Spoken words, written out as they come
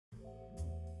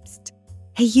Psst.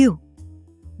 Hey, you.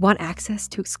 Want access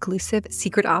to exclusive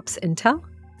Secret Ops intel?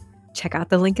 Check out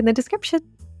the link in the description.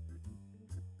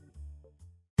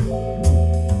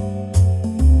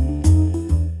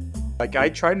 Like, I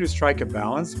try to strike a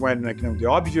balance when, the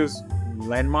obvious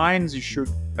landmines, you should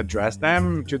address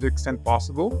them to the extent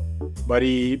possible. But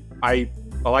I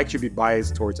like to be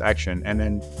biased towards action. And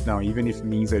then, even if it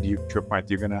means that you're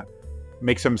going to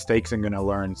make some mistakes and going to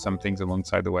learn some things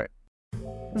alongside the way.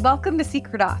 Welcome to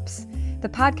Secret Ops, the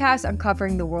podcast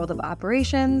uncovering the world of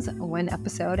operations, one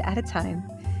episode at a time.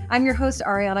 I'm your host,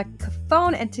 Ariana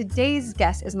Cafone, and today's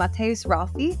guest is Matheus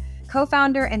Riolfi,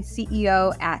 co-founder and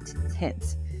CEO at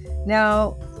Tint.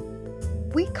 Now,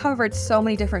 we covered so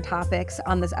many different topics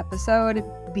on this episode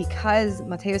because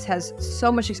Matheus has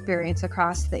so much experience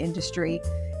across the industry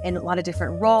in a lot of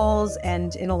different roles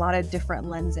and in a lot of different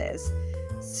lenses.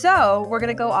 So we're going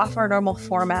to go off our normal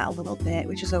format a little bit,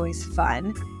 which is always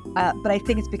fun. But I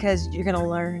think it's because you're going to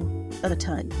learn a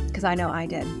ton, because I know I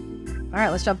did. All right,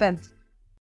 let's jump in.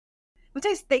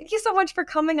 Matheus, thank you so much for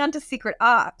coming on to Secret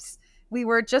Ops. We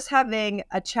were just having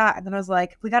a chat, and then I was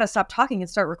like, we got to stop talking and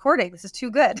start recording. This is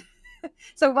too good.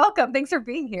 So welcome. Thanks for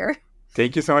being here.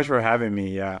 Thank you so much for having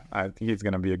me. Yeah, I think it's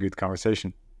going to be a good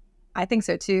conversation. I think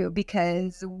so too,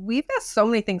 because we've got so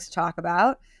many things to talk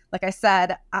about. Like I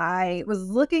said, I was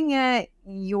looking at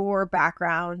your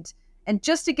background, and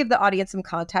just to give the audience some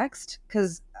context,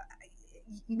 because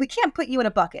we can't put you in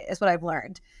a bucket, is what I've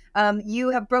learned. You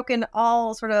have broken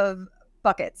all sort of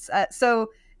buckets. So a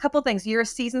couple of things. You're a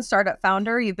seasoned startup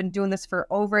founder. You've been doing this for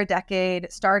over a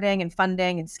decade, starting and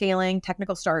funding and scaling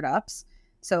technical startups.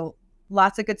 So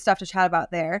lots of good stuff to chat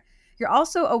about there. You're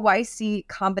also a YC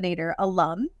Combinator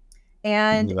alum,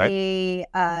 and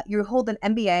you hold an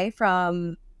MBA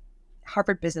from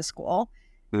Harvard Business School,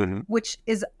 which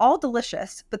is all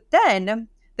delicious. But then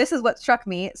this is what struck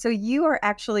me. So you are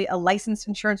actually a licensed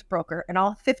insurance broker in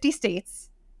all 50 states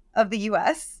of the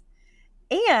US.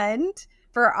 And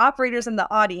for our operators in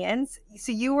the audience,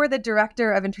 so you were the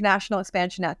director of international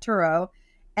expansion at Turo,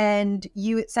 and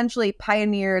you essentially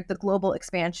pioneered the global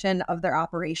expansion of their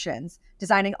operations,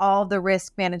 designing all the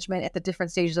risk management at the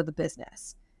different stages of the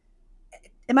business.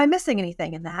 Am I missing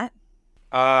anything in that?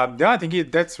 No, I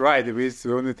think that's right. It was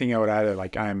the only thing I would add.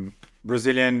 Like, I'm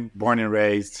Brazilian, born and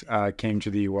raised, came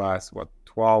to the US,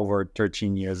 12 or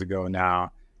 13 years ago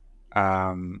now.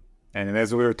 And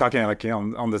as we were talking,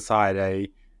 on the side,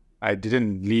 I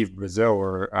didn't leave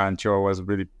Brazil until I was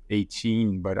really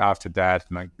 18. But after that,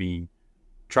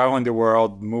 traveling the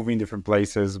world, moving different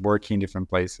places, working different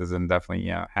places, and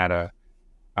definitely had a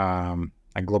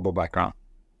global background.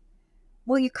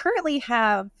 Well, you currently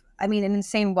have, an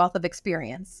insane wealth of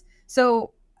experience.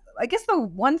 So I guess the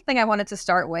one thing I wanted to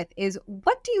start with is,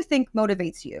 what do you think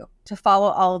motivates you to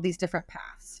follow all of these different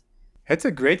paths? It's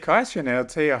a great question. I'd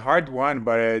say a hard one,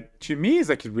 but to me,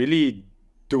 it's really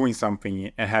doing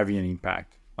something and having an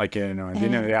impact. I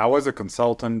was a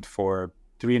consultant for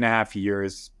 3.5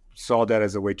 years, saw that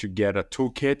as a way to get a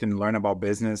toolkit and learn about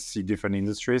business, see different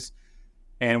industries.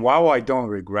 And while I don't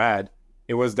regret,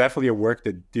 it was definitely a work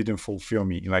that didn't fulfill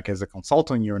me. Like, as a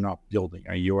consultant, you're not building.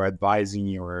 You're advising,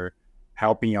 you're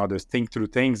helping others think through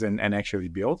things and actually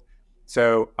build.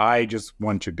 So I just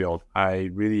want to build.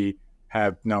 I really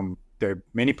have, there are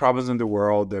many problems in the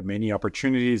world. There are many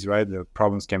opportunities, right? The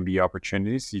problems can be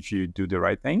opportunities if you do the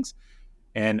right things.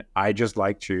 And I just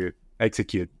like to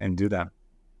execute and do that.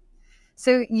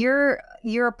 So you're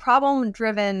a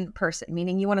problem-driven person,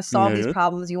 meaning you want to solve these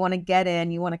problems, you want to get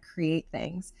in, you want to create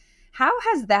things. How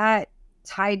has that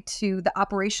tied to the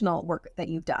operational work that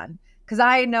you've done? Because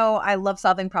I know I love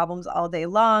solving problems all day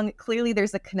long. Clearly,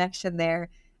 there's a connection there.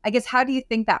 I guess, how do you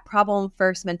think that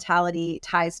problem-first mentality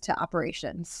ties to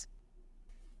operations?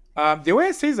 The way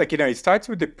I say is it starts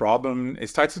with the problem. It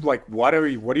starts with what are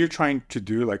you trying to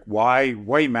do? Why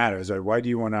it matters, or why do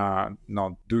you want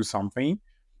to do something?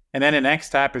 And then the next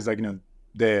step is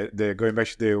the going back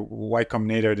to the Y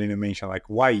Combinator that you mentioned,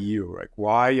 why you?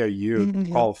 Why are you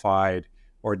qualified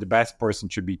or the best person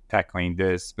to be tackling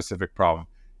this specific problem?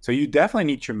 So you definitely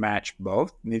need to match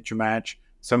both. You need to match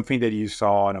something that you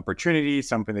saw an opportunity,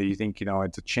 something that you think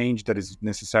it's a change that is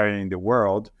necessary in the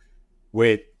world,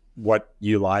 with what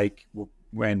you like,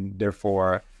 and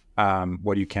therefore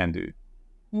what you can do.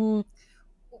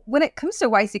 When it comes to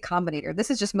YC Combinator,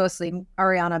 this is just mostly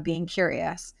Ariana being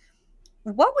curious.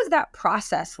 What was that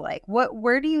process like?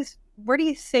 Where do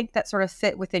you think that sort of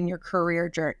fit within your career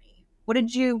journey? What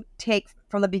did you take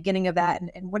from the beginning of that,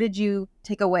 and what did you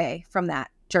take away from that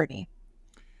journey?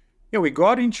 Yeah, we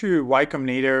got into Y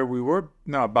Combinator. We were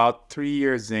about 3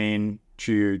 years in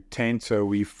to Tint. So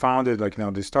we founded,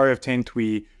 the story of Tint.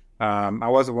 We I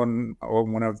was one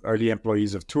of early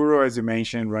employees of Turo, as you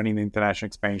mentioned, running the international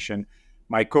expansion.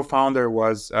 My co-founder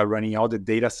was running all the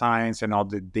data science and all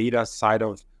the data side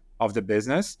of the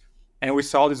business. And we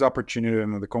saw this opportunity,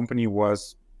 and the company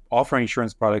was offering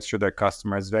insurance products to their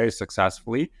customers very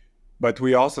successfully. But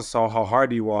we also saw how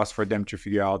hard it was for them to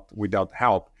figure out without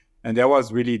help. And that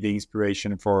was really the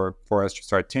inspiration for us to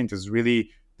start Tint. Is really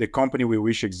the company we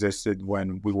wish existed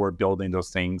when we were building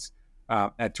those things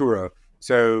at Turo.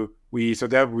 We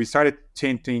started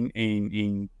Tinting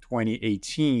in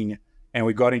 2018, and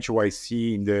we got into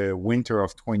YC in the winter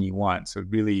of 21. So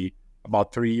really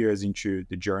about 3 years into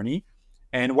the journey.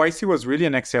 And YC was really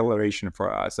an acceleration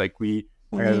for us. Like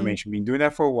as I mentioned, been doing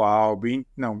that for a while, being,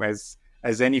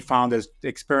 as any founders,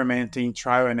 experimenting,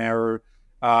 trial and error.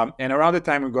 And around the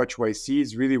time we got to YC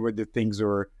is really where the things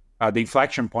were, the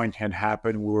inflection point had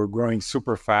happened. We were growing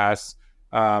super fast,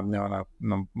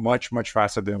 much, much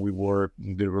faster than we were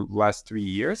in the last 3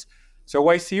 years. So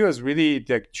YC was really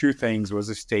the two things. Was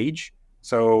a stage.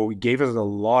 So it gave us a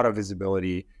lot of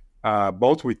visibility,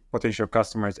 both with potential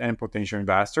customers and potential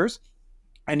investors.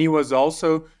 And it was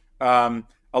also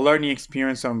a learning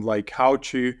experience on like how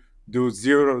to do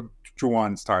 0 to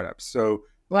 1 startups. So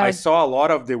I saw a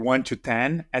lot of the 1 to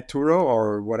 10 at Turo,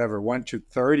 or whatever, 1 to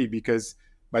 30, because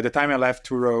by the time I left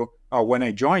Turo, or when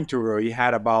I joined Turo, it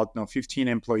had about 15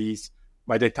 employees.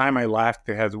 By the time I left,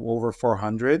 they had over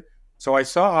 400. So I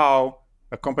saw how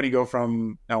a company go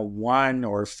from 1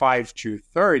 or 5 to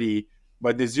 30,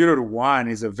 but the 0 to 1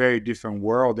 is a very different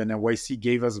world. And YC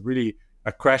gave us really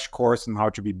a crash course on how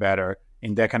to be better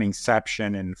in that kind of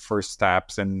inception and first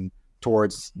steps and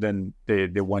towards then the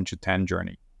 1 to 10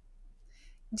 journey.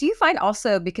 Do you find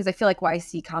also, because I feel like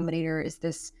YC Combinator is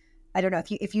this, I don't know,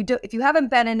 if you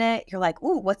haven't been in it, you're like,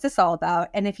 ooh, what's this all about?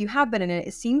 And if you have been in it,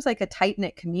 it seems like a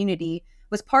tight-knit community.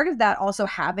 Was part of that also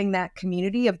having that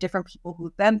community of different people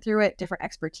who've been through it, different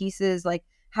expertises? Like,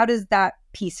 how does that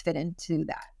piece fit into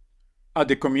that?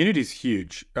 The community is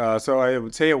huge. So I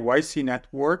would say a YC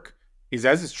network is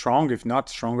as strong, if not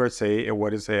stronger, say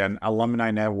what is an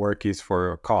alumni network is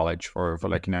for college, for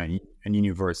like an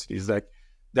university. It's like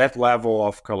that level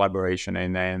of collaboration,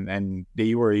 and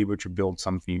they were able to build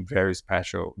something very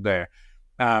special there.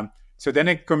 So then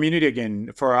a community,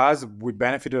 again, for us, we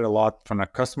benefited a lot from a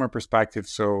customer perspective.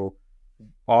 So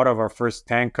out of our first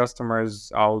 10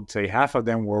 customers, I would say half of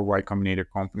them were Y Combinator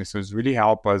companies. So it's really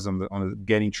helped us on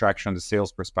getting traction on the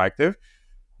sales perspective.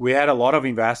 We had a lot of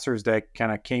investors that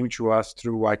kind of came to us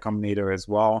through Y Combinator as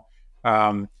well.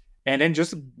 And then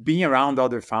just being around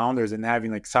other founders and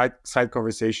having like side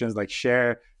conversations, like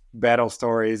share battle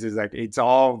stories, is like, it's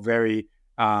all very,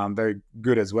 very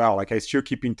good as well. Like I still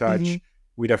keep in touch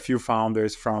with a few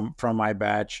founders from my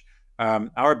batch.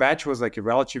 Our batch was like a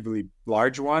relatively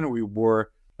large one. We were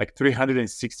like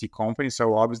 360 companies.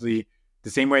 So obviously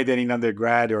the same way that in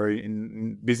undergrad or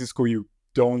in business school, you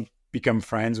don't become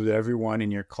friends with everyone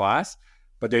in your class,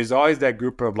 but there's always that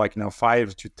group of like,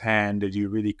 5 to 10 that you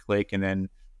really click, and then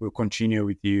we'll continue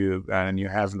with you and you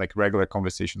have like regular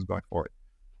conversations going forward.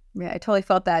 Yeah, I totally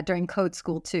felt that during code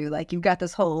school too. Like you've got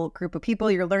this whole group of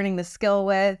people you're learning the skill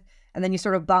with, and then you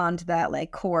sort of bond to that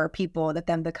like core people that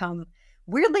then become,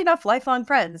 weirdly enough, lifelong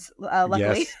friends,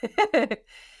 luckily. Yes.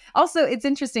 Also, it's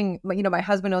interesting, my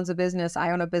husband owns a business.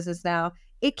 I own a business now.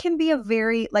 It can be a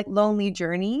very like lonely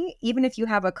journey, even if you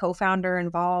have a co-founder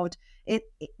involved,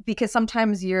 because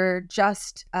sometimes you're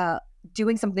just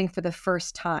doing something for the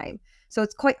first time. So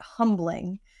it's quite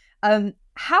humbling.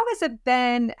 How has it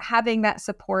been having that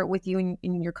support with you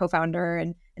and your co-founder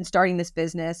and starting this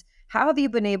business? How have you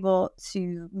been able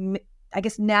to, I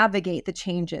guess, navigate the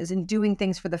changes and doing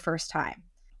things for the first time?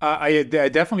 I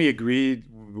definitely agree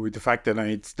with the fact that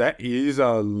it is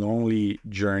a lonely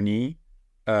journey.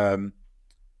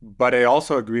 But I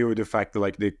also agree with the fact that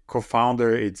like the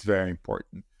co-founder, it's very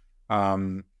important.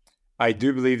 I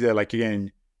do believe that like,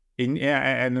 again,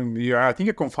 I think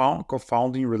a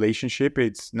co-founding relationship,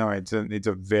 it's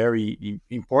a very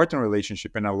important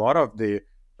relationship. And a lot of the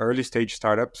early stage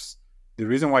startups, the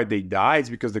reason why they die is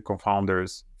because the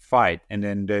co-founders fight, and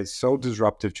then they're so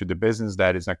disruptive to the business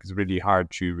that it's really hard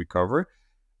to recover.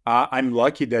 I'm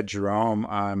lucky that Jerome,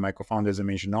 my co-founder, as I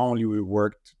mentioned, not only we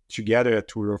worked together at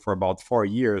Turo for about 4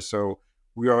 years, so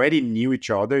we already knew each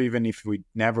other, even if we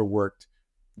never worked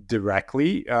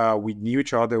directly. We knew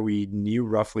each other. We knew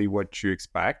roughly what to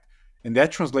expect, and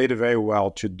that translated very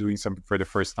well to doing something for the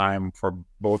first time for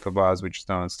both of us, which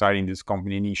is starting this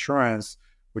company in insurance,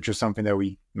 which is something that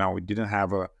we didn't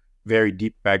have a very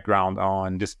deep background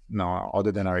on, just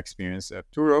other than our experience at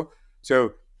Turo.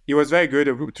 So it was very good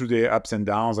through the ups and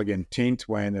downs. Again, Tint,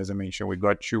 when, as I mentioned, we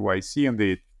got to YC in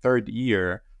the third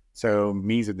year, So it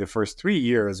means that the first 3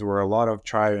 years were a lot of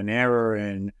trial and error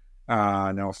and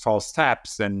false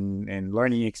steps and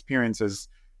learning experiences.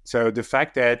 So the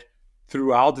fact that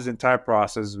throughout this entire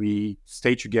process, we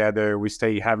stay together, we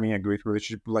stay having a great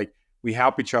relationship, like we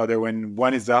help each other when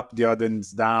one is up, the other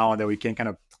is down, that we can kind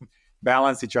of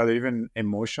balance each other even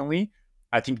emotionally.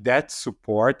 I think that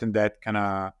support and that kind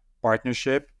of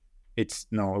partnership, it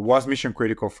was mission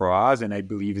critical for us, and I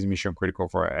believe is mission critical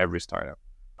for every startup.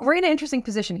 We're in an interesting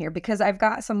position here because I've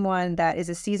got someone that is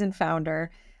a seasoned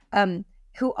founder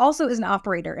who also is an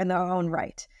operator in their own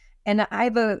right. And I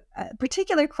have a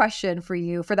particular question for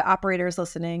you, for the operators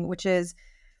listening, which is,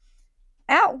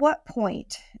 at what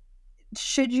point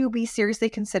should you be seriously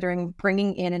considering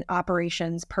bringing in an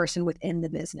operations person within the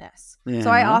business? So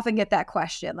I often get that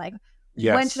question, like,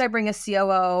 when should I bring a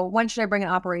COO? When should I bring an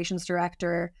operations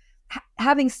director?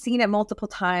 Having seen it multiple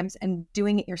times and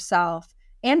doing it yourself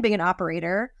and being an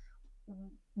operator,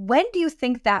 when do you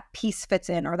think that piece fits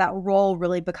in or that role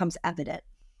really becomes evident?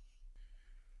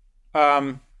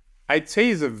 I'd say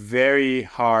it's a very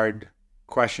hard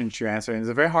question to answer. And it's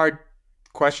a very hard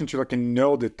question to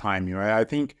know the timing, right? I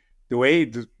think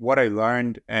what I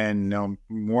learned and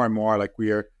more and more, like we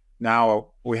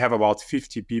have about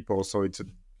 50 people. So it's a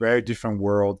very different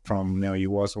world from it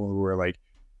was when we were like,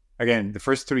 again, the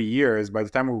first 3 years, by the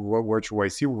time we were to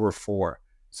YC, we were 4.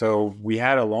 So we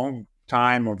had a long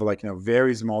time of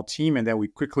very small team. And then we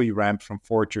quickly ramped from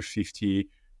 4 to 50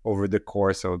 over the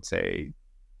course, I would say,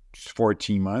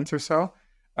 14 months or so.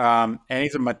 And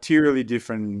it's a materially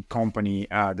different company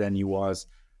than it was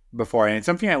before. And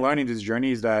something I learned in this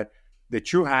journey is that the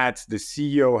two hats, the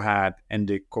CEO hat and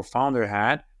the co-founder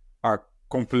hat, are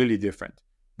completely different.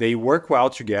 They work well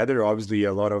together. Obviously,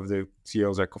 a lot of the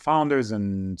CEOs are co-founders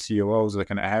and COOs that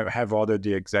can have other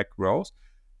the exec roles.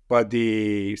 But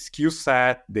the skill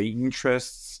set, the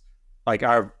interests,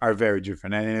 are very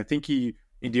different. And I think in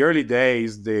the early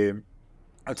days,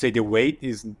 I'd say the weight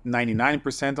is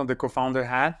 99% on the co-founder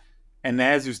hat. And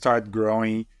as you start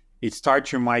growing, it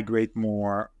starts to migrate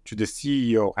more to the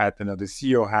CEO hat. And the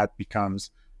CEO hat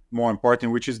becomes more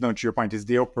important, which is, to your point, is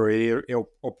the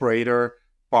operator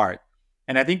part.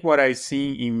 And I think what I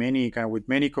see in with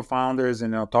many co-founders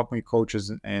and talking with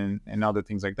coaches and other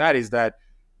things like that is that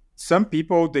some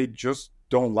people, they just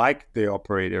don't like the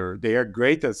operator. They are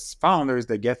great as founders.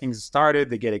 They get things started.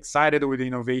 They get excited with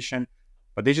innovation,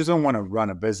 but they just don't want to run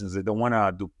a business. They don't want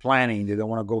to do planning. They don't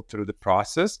want to go through the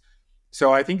process.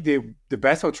 So I think the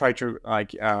best I'll try to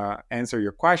answer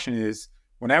your question is,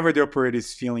 whenever the operator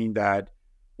is feeling that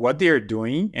what they are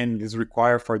doing and is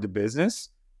required for the business,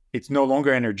 it's no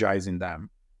longer energizing them,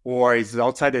 or it's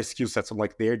outside their skill set. So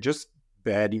they're just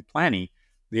bad in planning.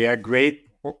 They are great,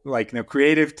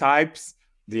 creative types.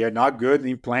 They are not good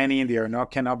in planning. They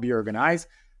cannot be organized.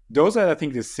 Those are, I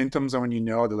think, the symptoms of when you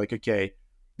know that, okay,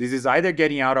 this is either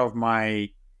getting out of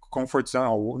my comfort zone,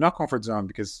 or not comfort zone,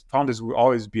 because founders will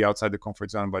always be outside the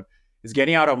comfort zone, but it's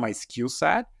getting out of my skill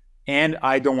set, and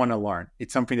I don't want to learn.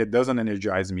 It's something that doesn't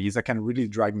energize me. It's really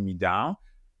driving me down.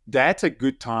 That's a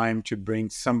good time to bring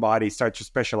somebody, start to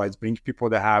specialize, bring people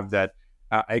that have that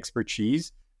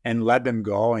expertise, and let them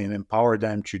go and empower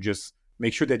them to just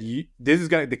make sure that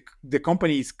the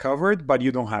company is covered, but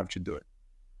you don't have to do it.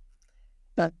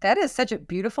 That is such a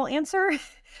beautiful answer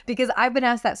because I've been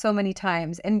asked that so many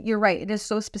times. And you're right. It is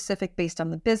so specific based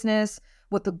on the business,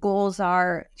 what the goals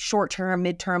are, short-term,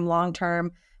 mid-term,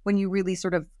 long-term, when you really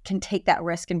sort of can take that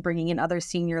risk in bringing in other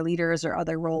senior leaders or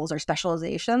other roles or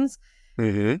specializations.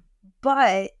 Mm-hmm.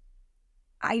 But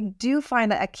I do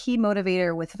find that a key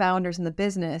motivator with founders in the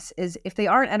business is if they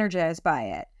aren't energized by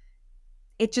it,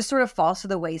 it just sort of falls to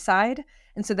the wayside.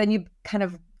 And so then you kind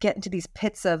of get into these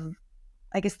pits of,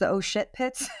 I guess, the oh shit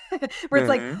pits where it's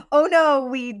like, oh no,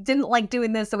 we didn't like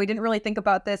doing this. So we didn't really think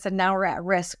about this. And now we're at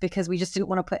risk because we just didn't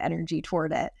want to put energy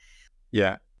toward it.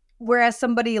 Yeah. Whereas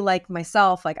somebody like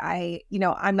myself,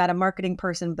 I'm not a marketing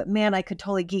person, but man, I could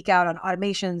totally geek out on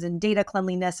automations and data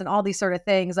cleanliness and all these sort of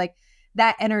things. Like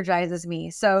that energizes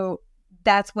me. So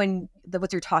that's when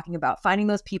what you're talking about, finding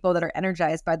those people that are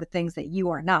energized by the things that you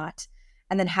are not,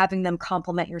 and then having them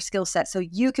complement your skill set so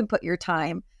you can put your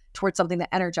time towards something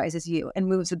that energizes you and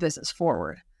moves the business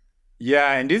forward.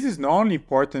 Yeah, and this is not only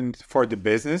important for the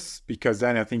business, because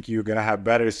then I think you're going to have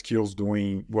better skills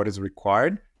doing what is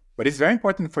required, but it's very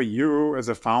important for you as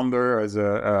a founder, as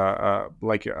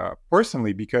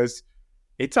personally, because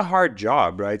it's a hard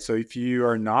job, right? So if you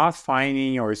are not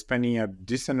finding or spending a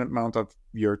decent amount of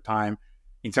your time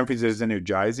in something that is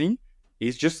energizing,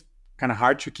 it's just kind of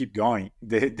hard to keep going.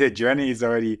 The journey is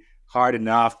already hard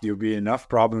enough. There'll be enough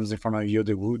problems in front of you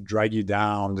that will drag you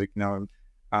down.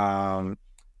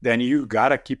 then you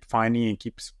gotta keep finding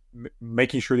and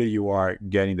making sure that you are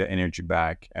getting the energy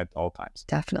back at all times.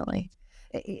 Definitely.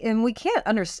 And we can't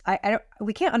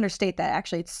we can't understate that.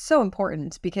 Actually, it's so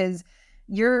important because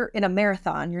you're in a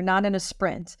marathon, you're not in a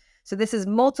sprint. So this is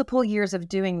multiple years of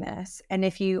doing this. And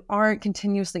if you aren't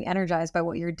continuously energized by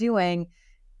what you're doing,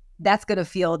 that's going to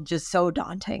feel just so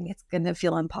daunting. It's going to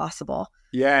feel impossible.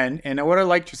 Yeah. And what I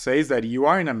like to say is that you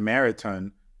are in a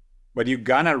marathon, but you're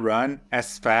gonna run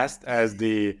as fast as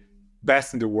the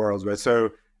best in the world, right?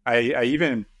 So I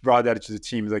even brought that to the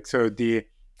team. Like, so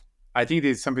I think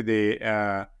there's something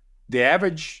the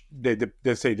average,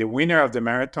 they say the winner of the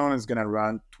marathon is gonna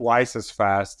run twice as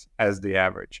fast as the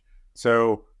average.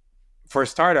 So for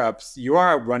startups, you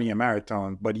are running a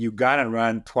marathon, but you gotta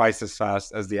run twice as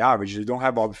fast as the average. You don't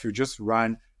have all. If you just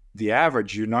run the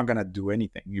average, you're not gonna do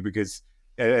anything because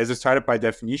as a startup, by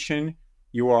definition,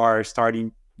 you are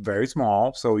starting very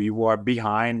small, so you are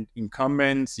behind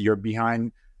incumbents. You're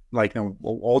behind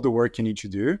all the work you need to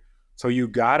do. So you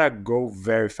gotta go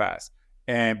very fast.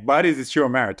 But it's still a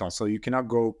marathon, so you cannot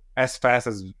go as fast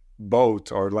as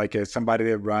Bolt or somebody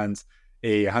that runs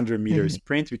a 100-meter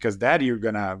sprint, because that you're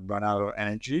gonna run out of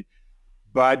energy.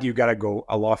 But you gotta go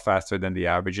a lot faster than the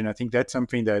average, and I think that's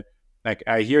something that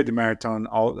I hear the marathon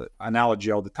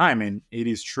analogy all the time, and it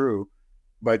is true.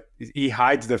 But he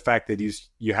hides the fact that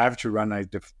you have to run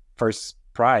the first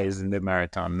prize in the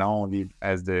marathon, not only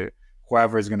as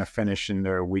whoever is going to finish in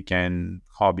their weekend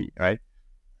hobby, right?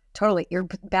 Totally. You're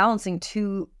balancing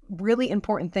two really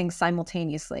important things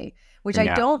simultaneously, which I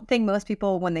don't think most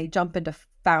people, when they jump into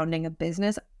founding a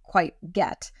business, quite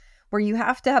get. Where you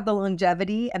have to have the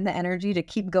longevity and the energy to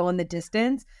keep going the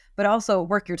distance, but also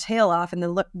work your tail off in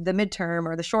the midterm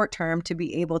or the short term to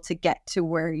be able to get to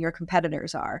where your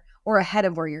competitors are, or ahead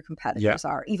of where your competitors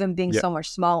are, even being so much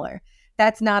smaller.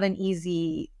 That's not an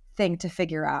easy thing to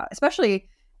figure out, especially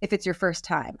if it's your first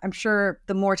time. I'm sure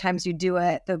the more times you do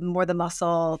it, the more the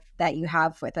muscle that you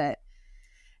have with it.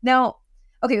 Now,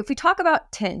 okay, if we talk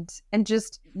about Tint and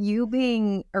just you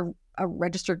being a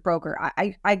registered broker,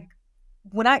 I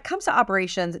when it comes to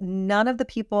operations, none of the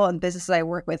people and businesses I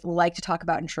work with like to talk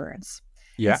about insurance.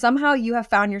 Yeah. And somehow you have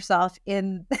found yourself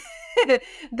in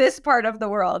this part of the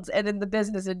world and in the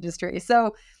business industry.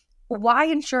 So why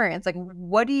insurance?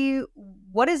 What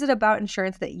is it about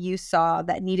insurance that you saw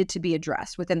that needed to be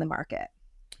addressed within the market?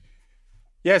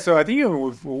 Yeah, so I think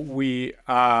we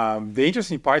the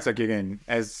interesting parts, again,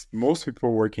 as most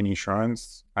people work in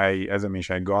insurance, as I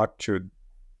mentioned, I got to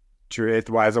it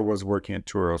while I was working at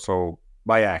Turo. So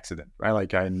by accident,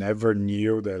 right? I never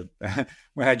knew that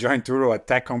when I joined Turo, a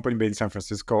tech company based in San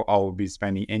Francisco, I will be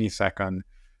spending any second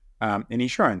in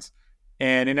insurance.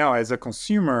 And, as a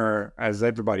consumer, as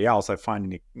everybody else, I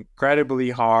find it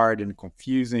incredibly hard and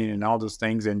confusing and all those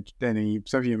things. And then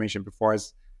something you mentioned before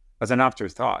as an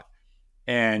afterthought.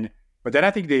 But then I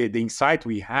think the insight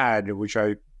we had, which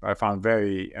I found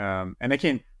very, and I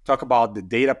can talk about the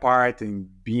data part and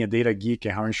being a data geek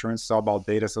and how insurance is all about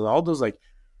data. So all those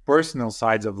personal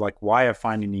sides of why I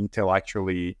find it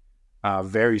intellectually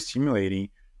very stimulating.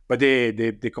 But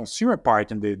the consumer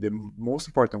part and the most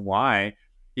important why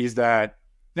is that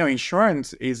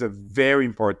insurance is a very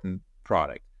important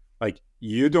product.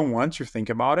 You don't want to think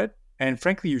about it, and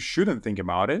frankly, you shouldn't think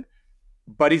about it.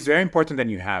 But it's very important that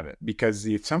you have it, because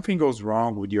if something goes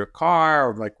wrong with your car,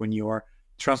 or when you're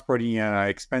transporting an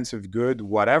expensive good,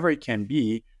 whatever it can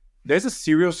be, there's a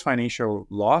serious financial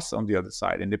loss on the other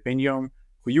side. And depending on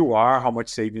who you are, how much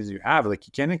savings you have, you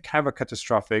can have a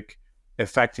catastrophic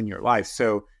effect in your life.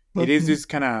 So it is this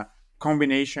kind of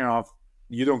combination of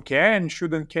you don't care and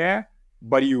shouldn't care,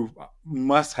 but you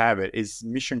must have it. It's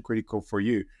mission critical for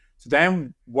you. So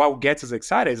then what gets us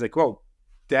excited is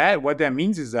what that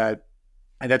means is that,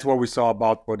 and that's what we saw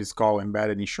about what is called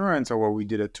embedded insurance, or what we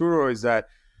did at Turo, is that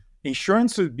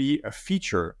insurance should be a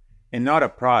feature and not a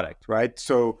product, right?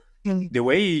 So the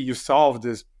way you solve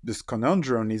this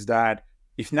conundrum is that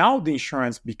if now the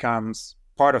insurance becomes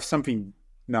part of something,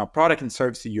 product and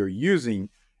service you're using,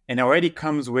 and already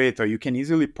comes with, or you can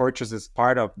easily purchase as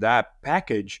part of that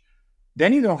package,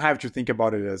 then you don't have to think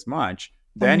about it as much.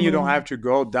 Then you don't have to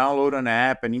go download an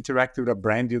app and interact with a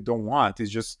brand you don't want.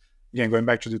 It's just, again, going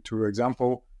back to the Tour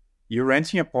example, you're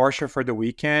renting a Porsche for the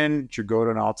weekend to go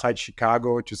to an outside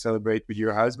Chicago to celebrate with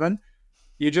your husband.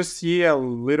 You just see a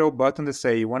little button to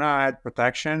say, you want to add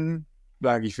protection?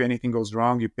 If anything goes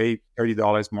wrong, you pay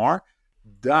 $30 more.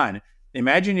 Done.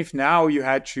 Imagine if now you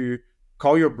had to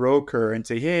call your broker and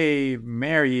say, hey,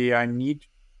 Mary, I need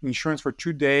insurance for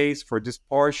 2 days for this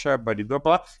Porsche, but blah,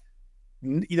 blah.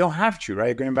 You don't have to,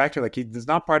 right? Going back to it's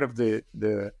not part of the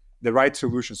right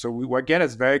solution. So what gets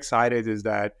us very excited is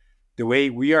that the way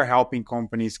we are helping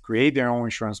companies create their own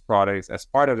insurance products as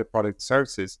part of the product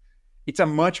services, it's a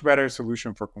much better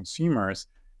solution for consumers.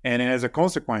 And as a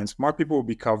consequence, more people will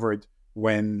be covered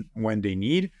when they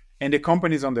need. And the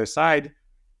companies on their side,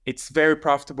 it's very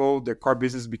profitable. Their core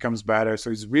business becomes better.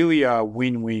 So it's really a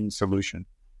win-win solution.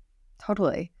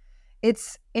 Totally.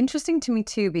 It's interesting to me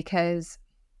too, because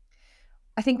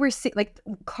I think we're like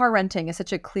car renting is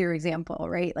such a clear example,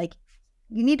 right? Like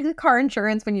you need car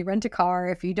insurance when you rent a car.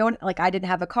 If you don't, like I didn't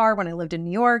have a car when I lived in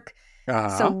New York.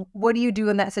 So what do you do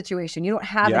in that situation? You don't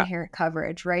have inherent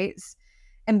coverage, right?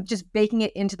 And just baking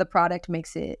it into the product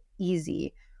makes it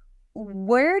easy.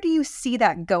 Where do you see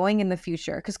that going in the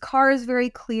future? Because car is very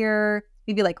clear.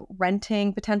 Maybe like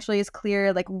renting potentially is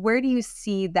clear. Like where do you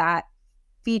see that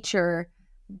feature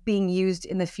being used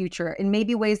in the future in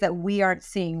maybe ways that we aren't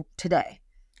seeing today?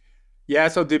 Yeah,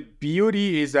 so the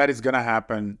beauty is that it's going to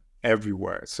happen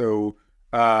everywhere. So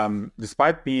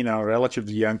despite being a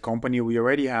relatively young company, we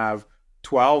already have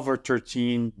 12 or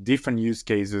 13 different use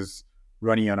cases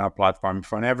running on our platform,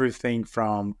 from everything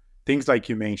from things like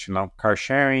you mentioned, like car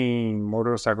sharing,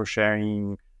 motorcycle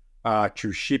sharing,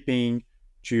 to shipping,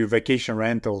 to vacation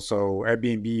rental. So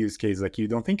Airbnb use case, like you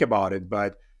don't think about it,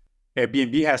 but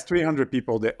Airbnb has 300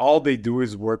 people that all they do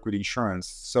is work with insurance.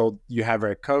 So you have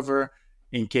a cover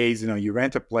in case, you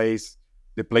rent a place,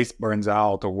 the place burns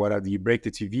out or whatever, you break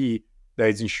the TV, there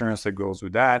is insurance that goes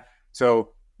with that.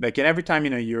 So like, and every time,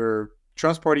 you're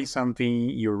transporting something,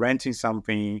 you're renting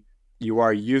something, you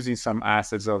are using some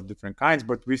assets of different kinds,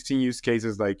 but we've seen use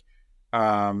cases like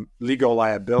legal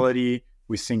liability,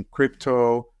 we've seen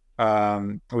crypto,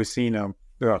 we've seen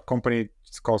a company,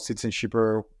 it's called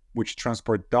Citizenshipper, which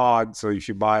transport dogs. So if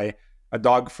you buy a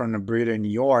dog from a breeder in New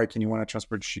York and you want to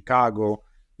transport to Chicago,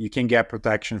 you can get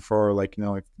protection for if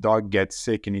the dog gets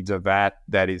sick and needs a vet,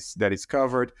 that is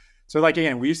covered. So like,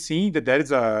 again, we've seen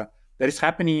that is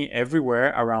happening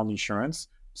everywhere around insurance.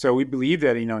 So we believe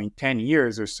that, in 10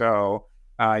 years or so,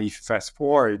 if you fast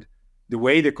forward, the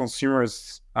way the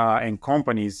consumers and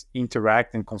companies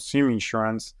interact and consume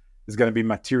insurance is going to be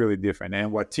materially different.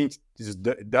 And what Tint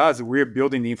does, we're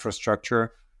building the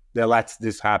infrastructure that lets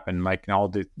this happen, like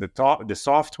the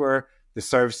software, the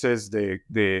services,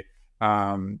 the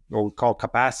what we call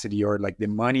capacity, or like the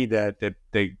money that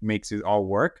makes it all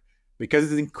work,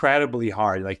 because it's incredibly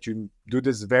hard. Like to do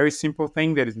this very simple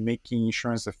thing that is making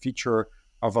insurance a feature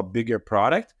of a bigger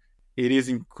product, it is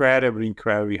incredibly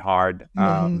hard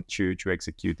to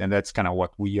execute, and that's kind of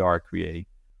what we are creating.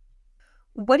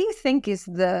 What do you think is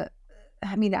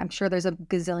I'm sure there's a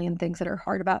gazillion things that are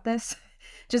hard about this,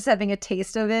 just having a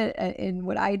taste of it in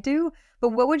what I do, but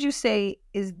what would you say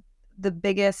is the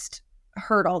biggest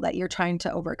hurdle that you're trying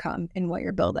to overcome in what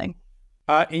you're building?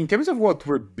 In terms of what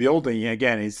we're building,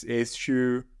 again, is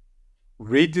to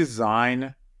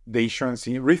redesign the insurance,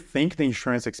 rethink the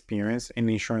insurance experience in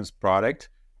the insurance product.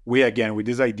 With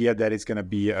this idea that it's going to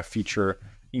be a feature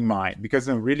in mind, because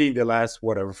really in the last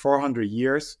 400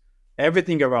 years,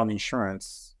 everything around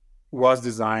insurance was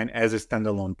designed as a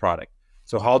standalone product.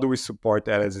 So how do we support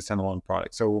that as a standalone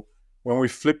product? So when we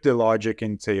flip the logic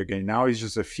and say, okay, now it's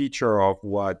just a feature of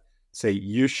what, say,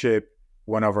 you ship,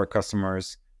 one of our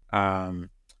customers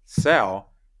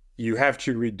sell, you have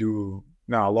to redo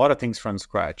now a lot of things from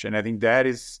scratch. And I think that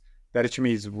to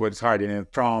me is what's hard. And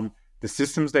from the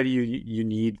systems that you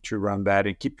need to run that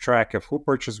and keep track of who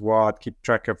purchased what, keep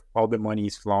track of how the money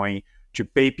is flowing, to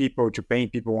paying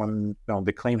people when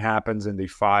the claim happens and they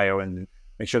file, and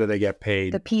make sure that they get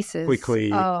paid the pieces quickly.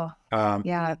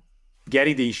 Yeah.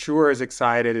 Getting the insurers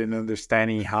excited and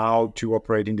understanding how to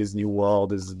operate in this new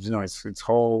world is, it's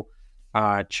whole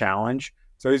challenge.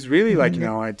 So it's really like,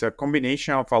 it's a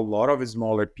combination of a lot of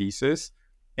smaller pieces.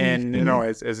 And,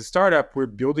 as a startup, we're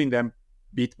building them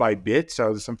bit by bit.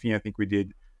 So something I think we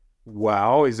did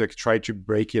well is like try to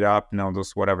break it up,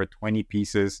 those 20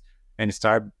 pieces, and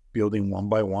start building one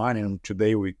by one. And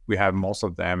today we have most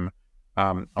of them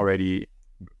already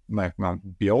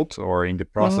built or in the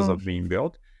process of being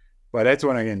built. But that's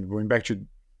when, again, going back to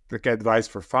the advice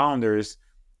for founders,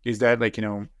 is that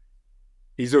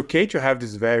it's okay to have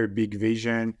this very big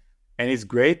vision, and it's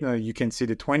great. You can see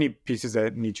the 20 pieces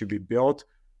that need to be built,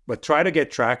 but try to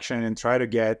get traction and try to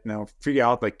get, figure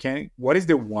out what is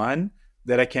the one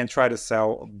that I can try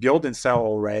to build and sell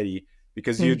already,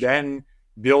 because you then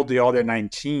build the other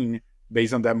 19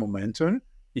 based on that momentum.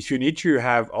 If you need to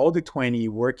have all the 20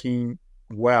 working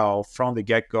well from the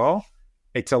get-go,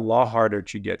 it's a lot harder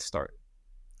to get started.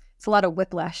 It's a lot of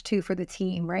whiplash too for the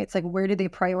team, right? It's like, where do they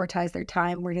prioritize their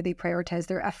time? Where do they prioritize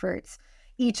their efforts?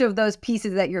 Each of those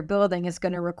pieces that you're building is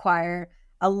going to require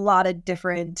a lot of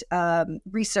different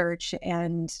research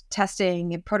and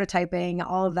testing and prototyping,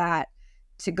 all of that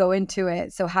to go into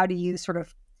it. So how do you sort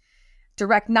of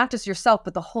direct not just yourself,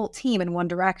 but the whole team in one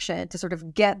direction to sort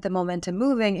of get the momentum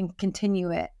moving and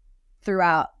continue it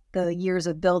throughout the years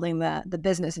of building the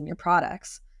business and your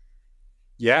products?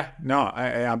 Yeah, no, I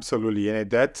absolutely,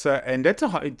 and it's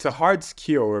a hard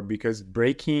skill because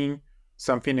breaking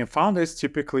something, and founders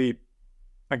typically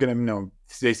are gonna,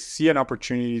 they see an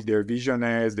opportunity, they're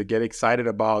visionaries, they get excited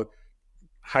about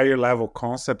higher level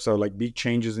concepts or like big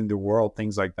changes in the world,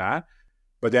 things like that.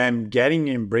 But then getting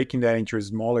and breaking that into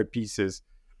smaller pieces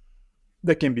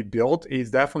that can be built is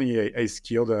definitely a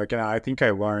skill that I think I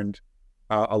learned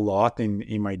a lot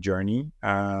in my journey.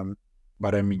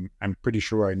 But I mean, I'm pretty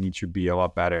sure I need to be a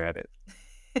lot better at it.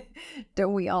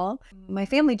 Don't we all? My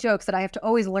family jokes that I have to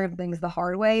always learn things the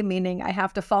hard way, meaning I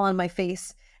have to fall on my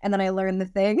face and then I learn the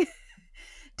thing.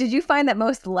 Did you find that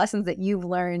most of the lessons that you've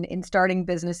learned in starting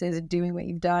businesses and doing what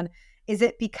you've done, is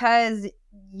it because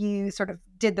you sort of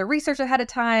did the research ahead of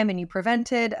time and you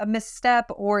prevented a misstep,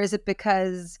 or is it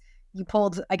because you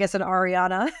pulled, I guess, an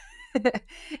Ariana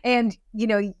and,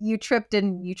 you tripped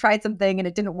and you tried something and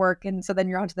it didn't work, and so then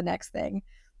you're on to the next thing?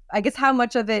 I guess how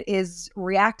much of it is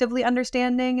reactively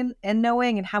understanding and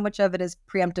knowing, and how much of it is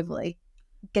preemptively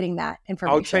getting that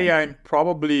information? I would say I'm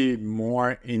probably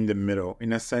more in the middle,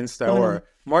 in a sense that, or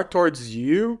more towards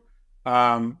you,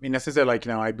 in a sense that, like,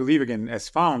 I believe, again, as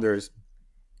founders,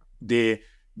 the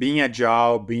being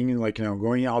agile, being like,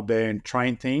 going out there and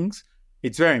trying things,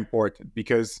 it's very important,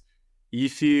 because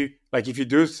if you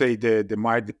do say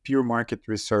the pure market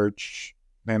research,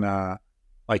 then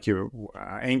like your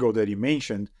angle that you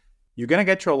mentioned, you're gonna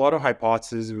get to a lot of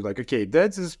hypotheses like, okay,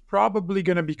 this is probably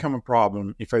gonna become a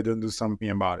problem if I don't do something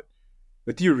about it.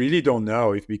 But you really don't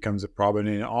know if it becomes a problem,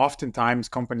 and oftentimes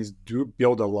companies do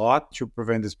build a lot to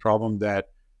prevent this problem that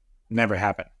never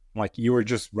happened. Like, you were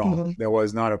just wrong. Mm-hmm. There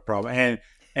was not a problem,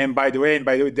 and by the way,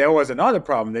 there was another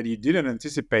problem that you didn't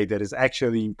anticipate that is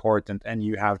actually important, and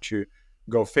you have to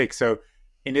go fix. So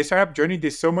in the startup journey,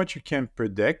 there's so much you can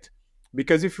predict,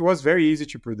 because if it was very easy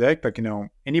to predict, like,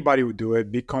 anybody would do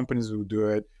it, big companies would do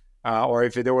it, or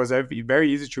if there was very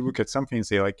easy to look at something and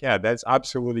say, like, yeah, that's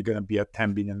absolutely going to be a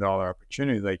 $10 billion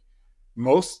opportunity. Like,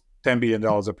 most $10 billion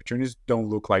opportunities don't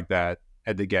look like that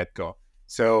at the get-go.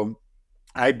 So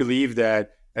I believe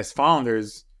that as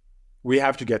founders, we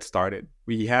have to get started.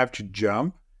 We have to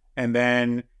jump. And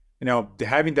then,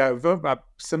 having that,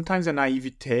 sometimes a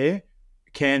naivete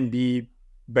can be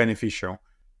beneficial.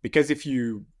 Because if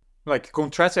you, like,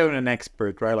 contrast it with an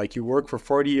expert, right? Like, you work for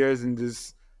 40 years in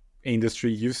this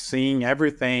industry, you've seen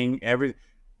everything,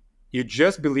 you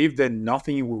just believe that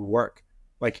nothing will work.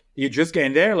 Like, you just get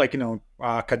in there, like,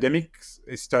 academic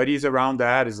studies around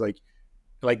that is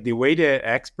like the way that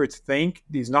experts think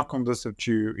is not conducive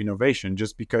to innovation,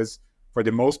 just because for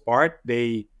the most part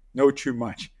they know too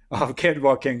much of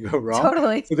what can go wrong.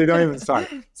 Totally. So they don't even start.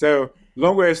 So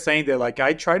long way of saying that, like,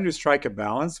 I try to strike a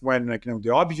balance when, like,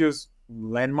 the obvious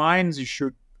landmines, you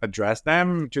should address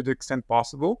them to the extent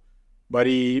possible, but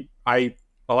I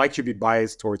like to be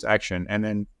biased towards action. And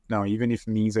then, no, even if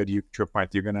it means that you're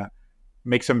gonna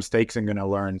make some mistakes and gonna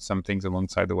learn some things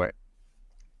alongside the way.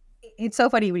 It's so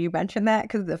funny when you mentioned that,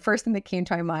 because the first thing that came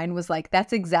to my mind was, like,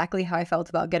 that's exactly how I felt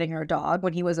about getting our dog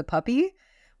when he was a puppy.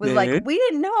 Was like, we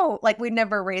didn't know, like, we'd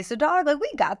never raised a dog, like,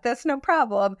 we got this, no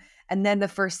problem. And then the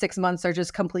first 6 months are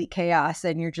just complete chaos,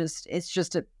 and it's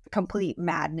just a complete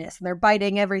madness, and they're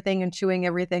biting everything and chewing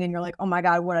everything, and you're like, oh my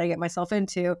God, what did I get myself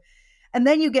into? And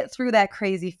then you get through that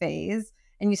crazy phase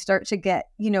and you start to get,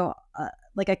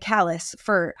 like a callus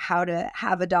for how to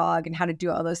have a dog and how to do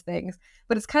all those things.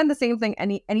 But it's kind of the same thing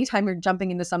anytime you're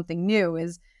jumping into something new.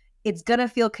 Is it's gonna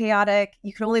feel chaotic.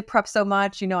 You can only prep so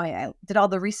much. I did all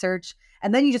the research,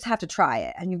 and then you just have to try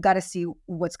it, and you've got to see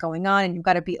what's going on, and you've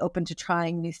got to be open to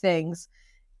trying new things.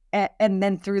 And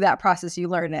then through that process, you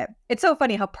learn it. It's so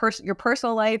funny how your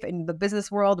personal life and the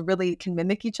business world really can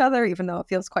mimic each other, even though it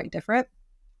feels quite different.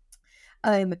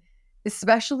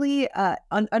 Especially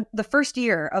on the first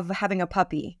year of having a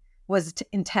puppy was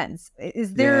intense.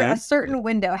 Is there a certain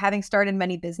window, having started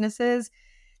many businesses,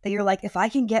 that you're like, if I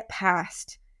can get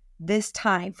past this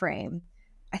time frame,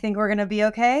 I think we're going to be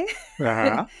okay?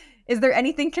 Uh-huh. Is there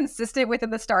anything consistent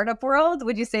within the startup world?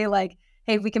 Would you say, like,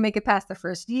 hey, if we can make it past the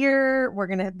first year, we're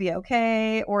going to be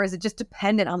okay? Or is it just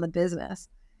dependent on the business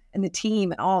and the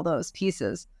team and all those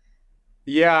pieces?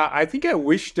 Yeah, I think I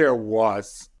wish there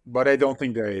was, but I don't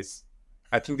think there is.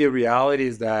 I think the reality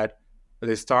is that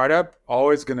the startup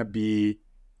always going to be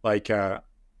like a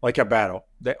battle.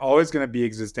 They're always going to be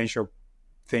existential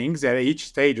things at each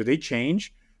stage. They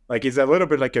change. Like it's a little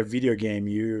bit like a video game.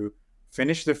 You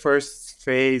finish the first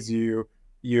phase, you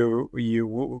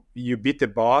beat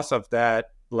the boss of that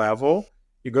level,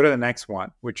 you go to the next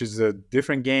one, which is a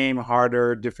different game,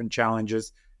 harder, different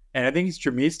challenges. And I think it's,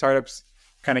 to me, startups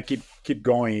kind of keep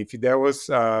going. If there was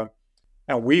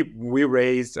and we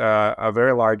raised a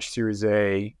very large Series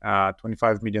A,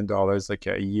 $25 million, like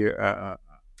a year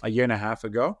and a half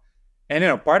ago,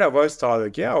 and part of us thought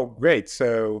like, yeah, oh, great.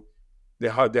 So the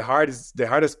hardest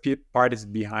part is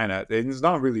behind it, and it's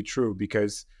not really true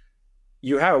because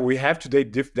we have today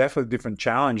definitely different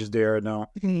challenges. They are now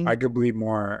arguably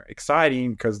more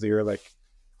exciting because they're like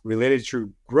related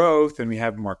to growth, and we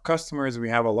have more customers, we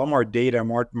have a lot more data,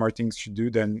 more things to do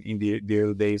than in the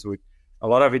early days. With a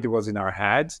lot of it was in our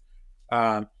heads,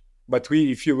 but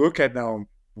if you look at now,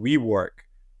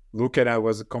 look at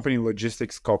was a company in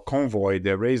logistics called Convoy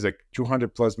that raised like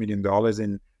 $200+ million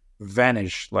and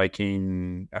vanished like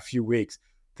in a few weeks.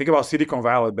 Think about Silicon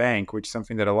Valley Bank, which is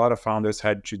something that a lot of founders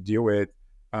had to deal with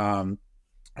a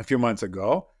few months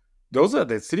ago.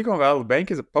 The Silicon Valley Bank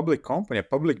is a public company, a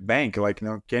public bank. Like,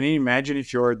 can you imagine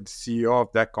if you're the CEO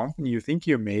of that company? You think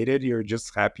you made it, you're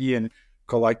just happy and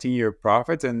collecting your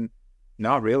profits, and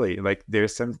not really. Like,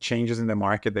 there's some changes in the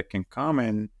market that can come,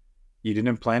 and you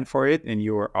didn't plan for it, and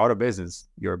you're out of business,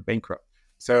 you're bankrupt.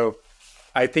 So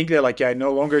I think that, like, I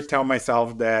no longer tell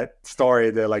myself that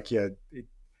story that, like,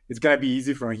 it's gonna be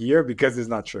easy from here, because it's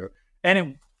not true.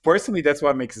 And personally, that's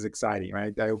what makes it exciting,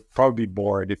 right? I'll probably be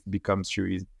bored if it becomes too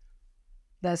easy.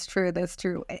 That's true. That's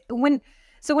true. When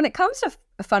it comes to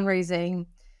fundraising,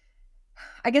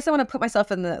 I guess I want to put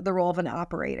myself in the role of an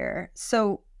operator.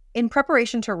 So in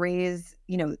preparation to raise,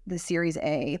 the Series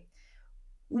A,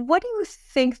 what do you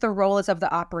think the role is of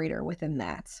the operator within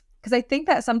that? Because I think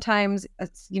that sometimes,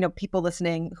 people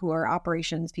listening who are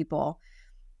operations people,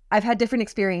 I've had different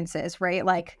experiences, right?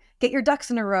 Like, get your ducks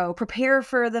in a row, prepare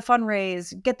for the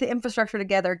fundraise, get the infrastructure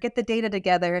together, get the data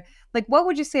together. Like, what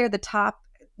would you say are the top,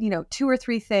 2 or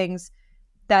 3 things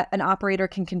that an operator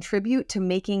can contribute to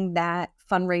making that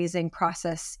fundraising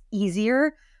process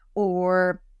easier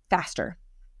or faster?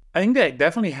 I think that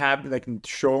definitely have, like,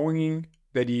 showing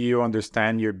that you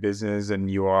understand your business and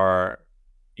you are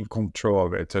in control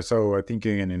of it. So I think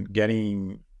in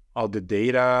getting all the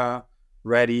data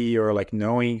ready, or like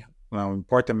knowing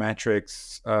important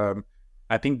metrics,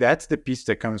 I think that's the piece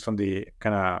that comes from the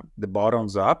kind of the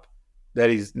bottoms up. That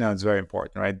is, it's very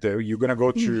important, right? You're gonna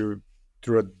go through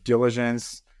a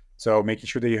diligence, so making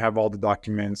sure that you have all the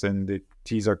documents and the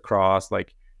T's are crossed.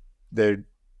 Like, they're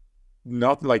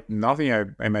not like nothing I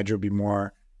imagine would be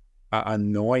more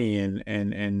annoying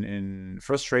and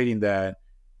frustrating that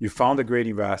you found a great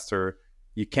investor,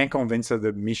 you can't convince of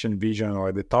the mission vision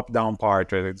or the top-down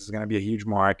part, right? This is going to be a huge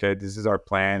market, this is our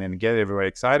plan, and get everybody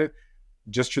excited,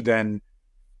 just to then,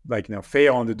 like,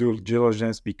 fail on the due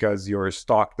diligence because your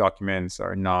stock documents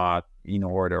are not in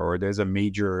order, or there's a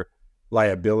major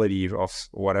liability of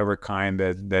whatever kind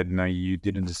that you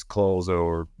didn't disclose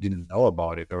or didn't know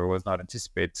about it or was not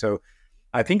anticipated. So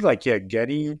I think, like, I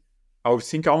would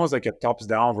think almost like a tops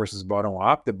down versus bottom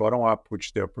up. The bottom up,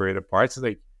 which the operator parts, is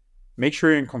like, make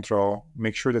sure you're in control,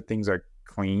 make sure that things are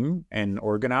clean and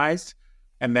organized.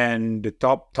 And then the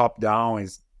top down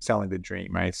is selling the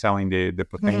dream, right? Selling the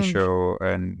potential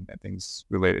and things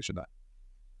related to that.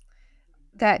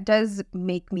 That does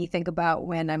make me think about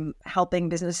when I'm helping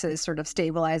businesses sort of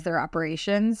stabilize their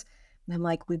operations. And I'm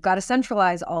like, we've got to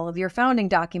centralize all of your founding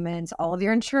documents, all of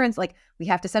your insurance. Like, we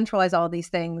have to centralize all of these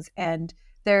things. And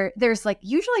there's like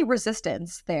usually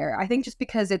resistance there. I think just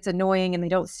because it's annoying and they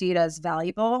don't see it as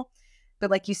valuable. But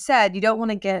like you said, you don't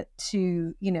want to get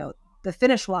to, the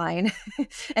finish line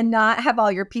and not have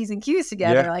all your P's and Q's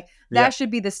together. Yeah. Like, that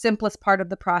should be the simplest part of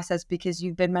the process, because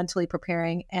you've been mentally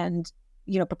preparing and,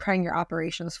 preparing your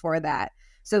operations for that.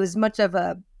 So as much of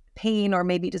a pain, or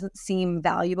maybe it doesn't seem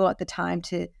valuable at the time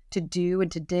to do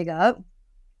and to dig up,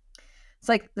 it's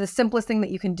like the simplest thing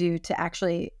that you can do to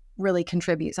actually really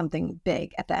contribute something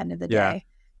big at the end of the day.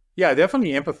 Yeah, I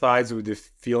definitely empathize with the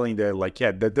feeling that, like,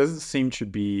 that doesn't seem to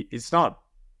be, it's not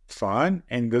fun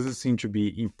and doesn't seem to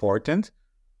be important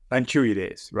until it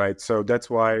is, right? So that's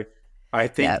why I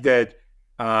think that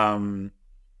like,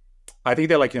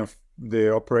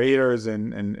 the operators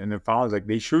and the founders, like,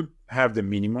 they should have the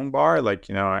minimum bar, like,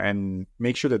 and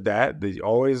make sure that they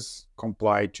always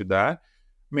comply to that.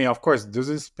 I mean, of course,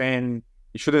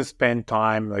 you shouldn't spend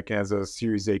time, like, as a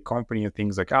Series A company and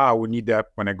things like, we need that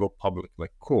when I go public.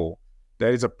 Like, cool,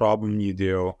 that is a problem you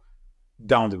deal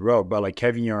down the road. But like,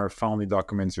 having your founding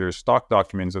documents, your stock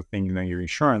documents of things, your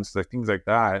insurance, like things like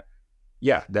that,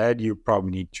 yeah, that you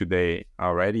probably need today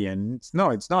already. And it's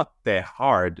not that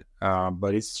hard,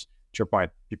 but it's to your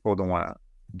point. People don't want to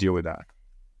deal with that.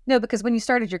 No, because when you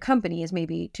started your company is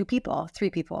maybe 2 people,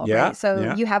 3 people, Yeah, right? So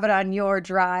yeah, you have it on your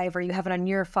drive or you have it on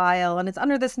your file and it's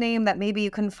under this name that maybe you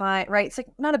can find, right? It's like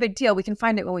not a big deal. We can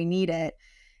find it when we need it.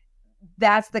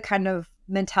 That's the kind of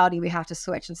mentality we have to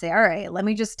switch and say, all right, let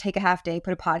me just take a half day,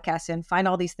 put a podcast in, find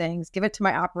all these things, give it to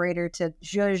my operator to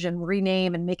zhuzh and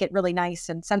rename and make it really nice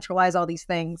and centralize all these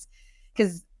things.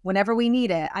 Because whenever we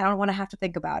need it, I don't want to have to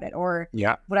think about it. Or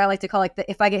yeah. what I like to call like the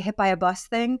if I get hit by a bus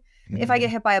thing, if I get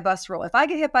hit by a bus rule. If I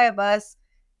get hit by a bus,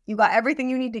 you got everything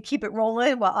you need to keep it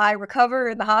rolling while I recover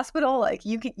in the hospital. Like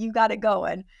you got it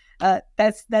going.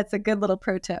 That's a good little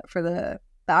pro tip for the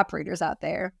operators out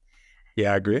there.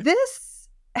 Yeah, I agree. This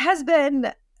has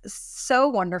been so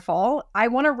wonderful. I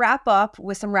want to wrap up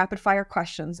with some rapid fire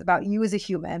questions about you as a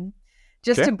human,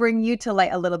 just to bring you to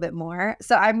light a little bit more.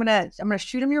 So I'm gonna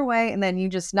shoot them your way, and then you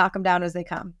just knock them down as they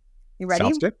come. You ready?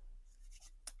 Sounds good.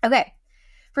 Okay.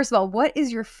 First of all, what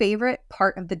is your favorite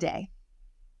part of the day?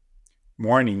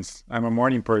 Mornings. I'm a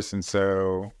morning person,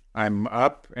 so I'm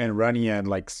up and running at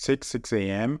like 6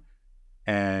 a.m.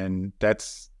 And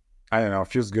that's, I don't know, it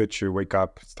feels good to wake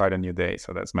up, start a new day.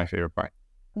 So that's my favorite part.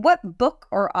 What book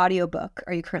or audiobook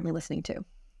are you currently listening to?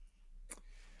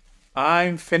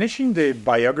 I'm finishing the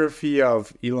biography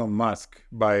of Elon Musk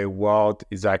by Walt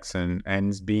Isaacson, and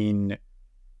it's been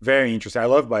very interesting. I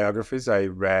love biographies. I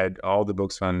read all the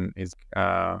books on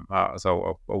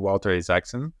Walter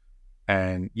Isaacson,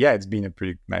 and yeah, it's been a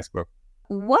pretty nice book.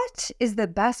 What is the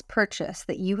best purchase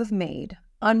that you have made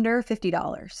under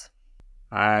 $50?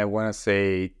 I want to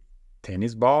say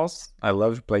tennis balls. I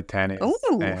love to play tennis.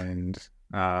 Ooh. And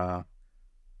I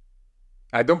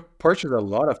don't purchase a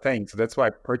lot of things. So that's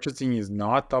why purchasing is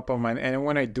not top of mind. And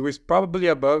when I do, it's probably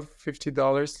above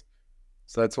 $50.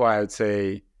 So that's why I would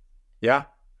say, yeah,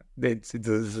 it's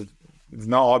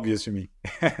not obvious to me.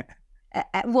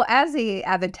 Well, as a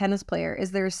avid tennis player,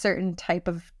 is there a certain type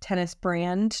of tennis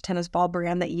ball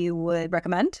brand that you would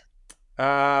recommend?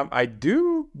 I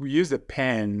do use the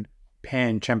Pan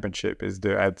Championship is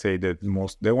I'd say the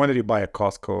one that you buy at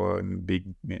Costco and big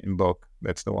in bulk.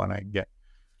 That's the one I get.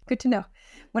 Good to know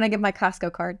when I get my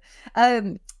Costco card.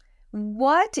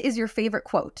 What is your favorite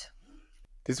quote?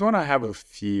 This one I have a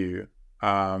few,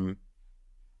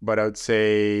 but I would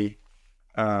say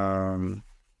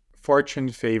fortune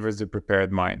favors the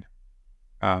prepared mind.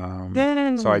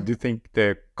 So I do think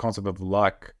the concept of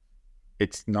luck,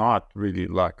 it's not really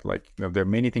luck. Like, there are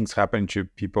many things happen to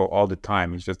people all the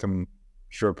time. It's just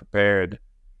if you're prepared,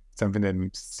 something that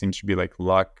seems to be like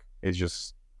luck is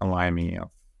just aligning of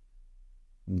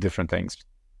different things.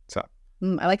 So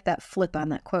I like that flip on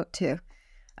that quote too.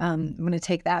 I'm going to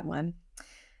take that one.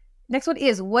 Next one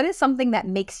is, what is something that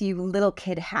makes you little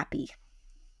kid happy?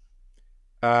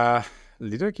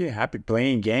 Little kid happy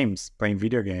playing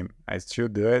video game. I still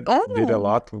do it. Oh. Did a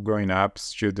lot growing up,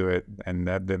 still do it, and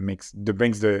that brings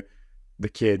the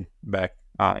kid back.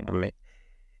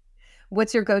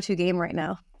 What's your go-to game right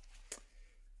now?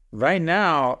 Right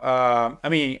now, I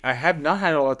mean, I have not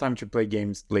had a lot of time to play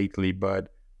games lately, but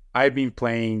I've been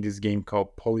playing this game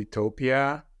called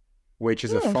Polytopia, which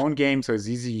is a phone game, so it's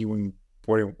easy when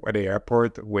you're at the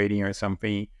airport waiting or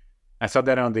something. I saw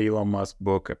that on the Elon Musk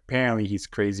book. Apparently, he's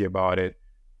crazy about it,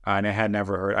 and I had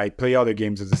never heard. I play other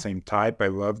games of the same type. I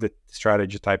love the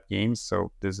strategy type games,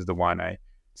 so this is the one I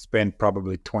spend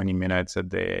probably 20 minutes a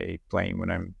day playing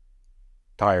when I'm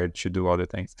tired to do other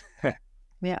things.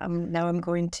 Yeah, now I'm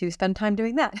going to spend time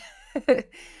doing that.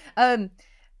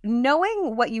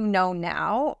 Knowing what you know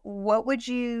now, what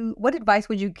advice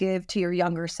would you give to your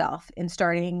younger self in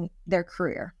starting their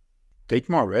career? Take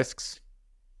more risks.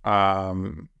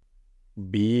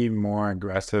 Be more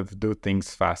aggressive. Do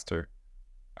things faster.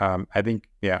 I think,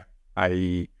 yeah,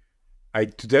 I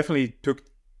definitely took,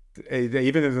 even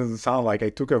if it doesn't sound like, I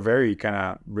took a very kind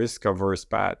of risk-averse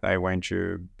path. I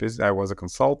was a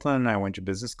consultant. I went to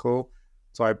business school.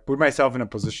 So I put myself in a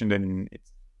position that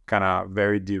it's kind of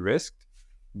very de-risked.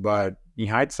 But in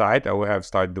hindsight, I would have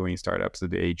started doing startups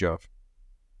at the age of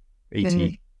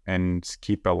 18 and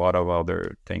skip a lot of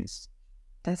other things.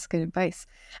 That's good advice.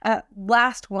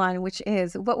 Last one, which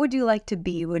is, what would you like to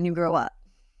be when you grow up?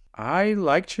 I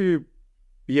like to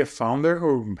be a founder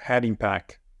who had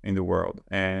impact in the world.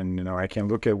 And, I can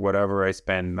look at whatever I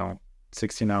spend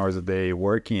 16 hours a day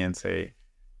working and say,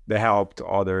 they helped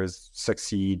others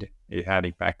succeed. It had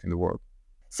impact in the world.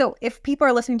 So if people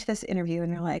are listening to this interview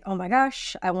and they're like, oh my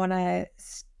gosh, I want to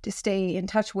stay in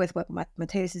touch with what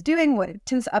Matheus is doing, what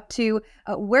Tim's up to,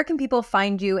 where can people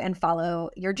find you and follow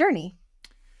your journey?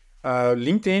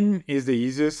 LinkedIn is the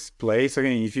easiest place.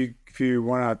 Again, if you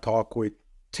want to talk with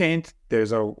Tint,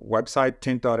 there's a website,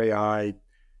 tint.ai.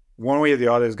 One way or the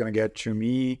other is going to get to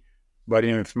me. But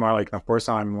if it's more like, of course,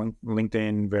 I'm on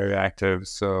LinkedIn, very active,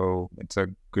 so it's a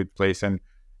good place. And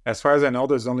as far as I know,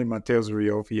 there's only Matheus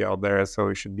Riolfi out there, so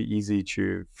it should be easy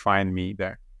to find me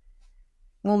there.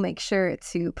 We'll make sure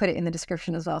to put it in the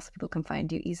description as well so people can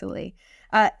find you easily.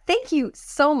 Thank you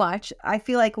so much. I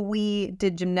feel like we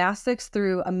did gymnastics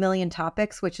through a million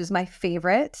topics, which is my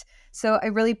favorite. So I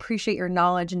really appreciate your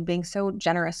knowledge and being so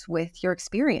generous with your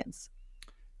experience.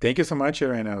 Thank you so much,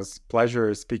 Erin. It was a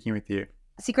pleasure speaking with you.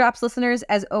 Secret Ops listeners,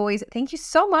 as always, thank you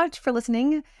so much for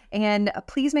listening. And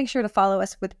please make sure to follow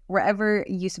us with wherever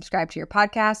you subscribe to your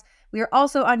podcast. We are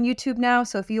also on YouTube now,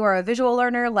 so if you are a visual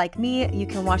learner like me, you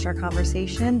can watch our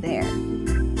conversation there.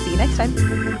 See you next time.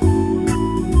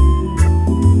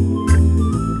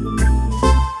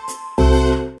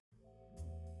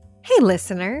 Hey,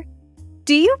 listener.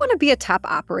 Do you want to be a top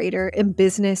operator in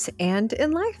business and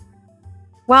in life?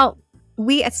 Well,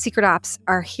 we at Secret Ops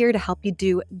are here to help you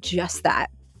do just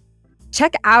that.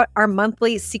 Check out our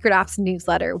monthly Secret Ops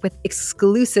newsletter with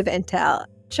exclusive intel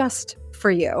just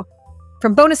for you.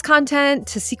 From bonus content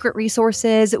to secret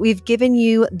resources, we've given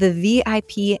you the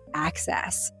VIP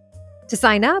access. To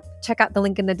sign up, check out the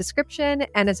link in the description.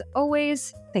 And as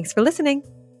always, thanks for listening.